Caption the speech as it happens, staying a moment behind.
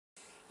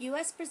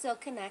U.S.-Brazil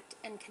Connect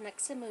and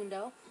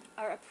Conexamundo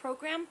are a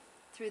program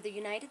through the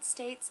United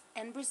States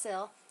and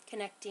Brazil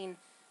connecting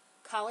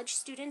college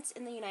students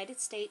in the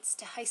United States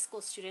to high school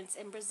students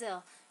in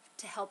Brazil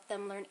to help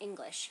them learn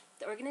English.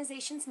 The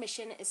organization's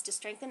mission is to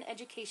strengthen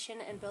education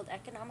and build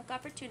economic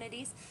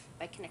opportunities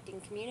by connecting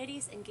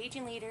communities,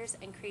 engaging leaders,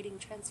 and creating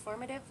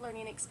transformative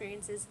learning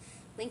experiences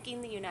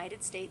linking the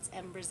United States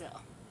and Brazil.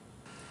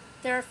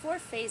 There are 4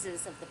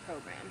 phases of the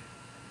program.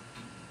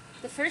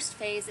 The first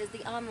phase is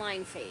the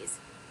online phase,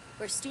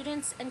 where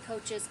students and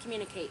coaches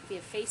communicate via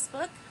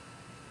Facebook,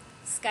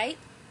 Skype,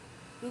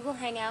 Google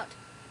Hangout,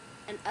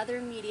 and other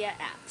media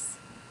apps.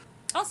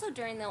 Also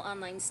during the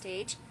online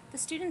stage, the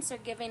students are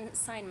given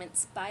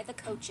assignments by the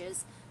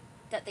coaches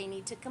that they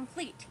need to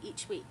complete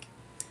each week.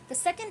 The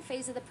second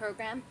phase of the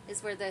program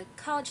is where the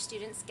college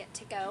students get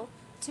to go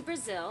to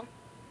Brazil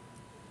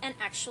and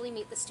actually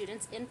meet the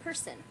students in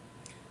person.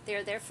 They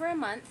are there for a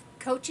month,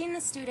 coaching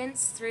the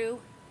students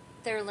through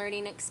their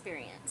learning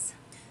experience.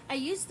 I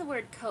use the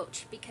word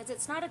coach because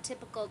it's not a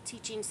typical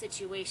teaching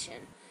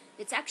situation.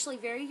 It's actually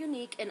very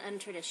unique and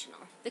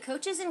untraditional. The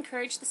coaches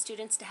encourage the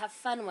students to have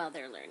fun while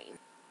they're learning.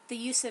 The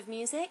use of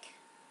music,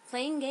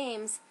 playing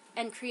games,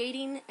 and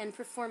creating and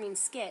performing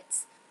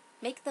skits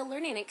make the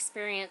learning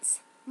experience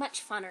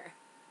much funner.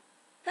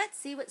 Let's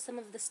see what some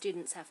of the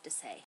students have to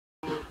say.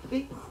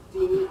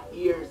 16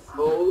 years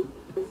old.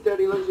 I'm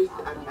studying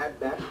logistics at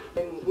that.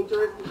 And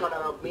interesting part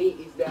about me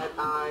is that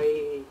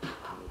I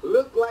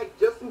look like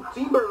Justin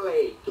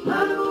Timberlake.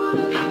 I'm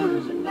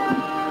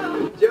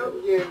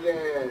joking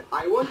again.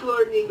 I want to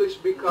learn English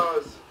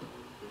because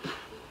I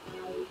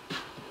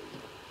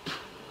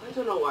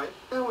don't know why.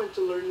 I want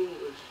to learn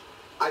English.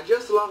 I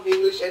just love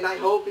English and I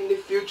hope in the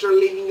future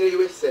live in the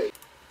USA.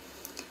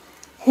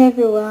 Hey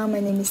everyone, my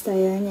name is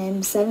Tayane.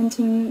 I'm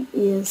 17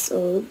 years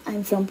old.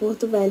 I'm from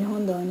Porto Velho,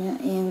 Rondônia,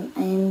 and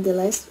I'm in the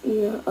last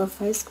year of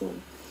high school.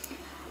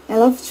 I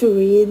love to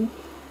read,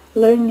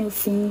 learn new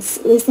things,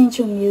 listen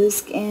to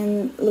music,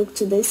 and look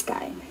to the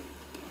sky.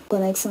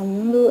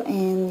 Conexamundo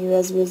and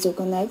U.S.-Brazil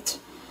Connect,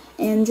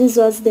 and this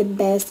was the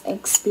best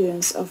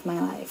experience of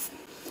my life.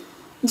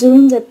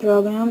 During the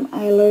program,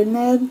 I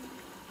learned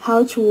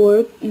how to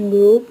work in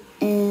group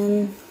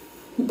and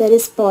that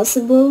is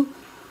possible.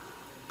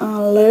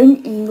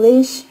 Learn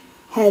English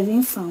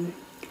having fun.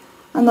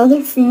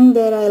 Another thing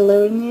that I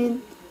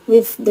learned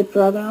with the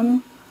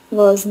program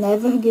was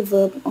never give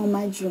up on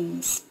my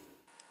dreams.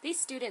 These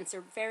students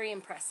are very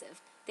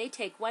impressive. They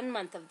take 1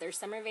 month of their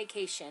summer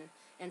vacation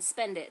and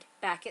spend it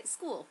back at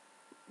school,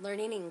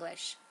 learning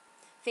English.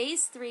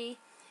 Phase 3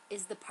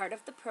 is the part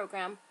of the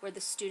program where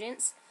the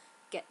students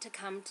get to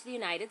come to the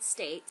United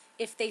States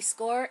if they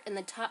score in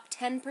the top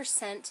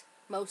 10%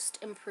 most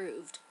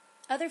improved.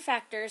 Other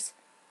factors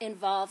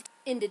involved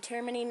in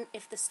determining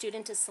if the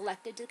student is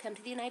selected to come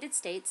to the United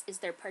States is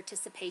their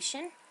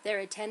participation, their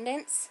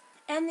attendance,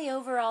 and the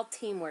overall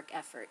teamwork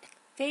effort.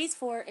 Phase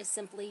 4 is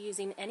simply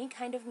using any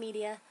kind of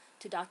media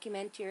to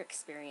document your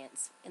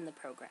experience in the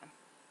program.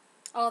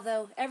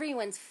 Although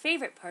everyone's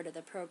favorite part of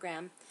the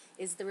program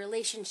is the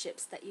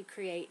relationships that you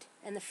create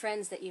and the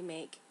friends that you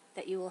make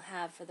that you will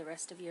have for the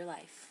rest of your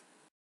life.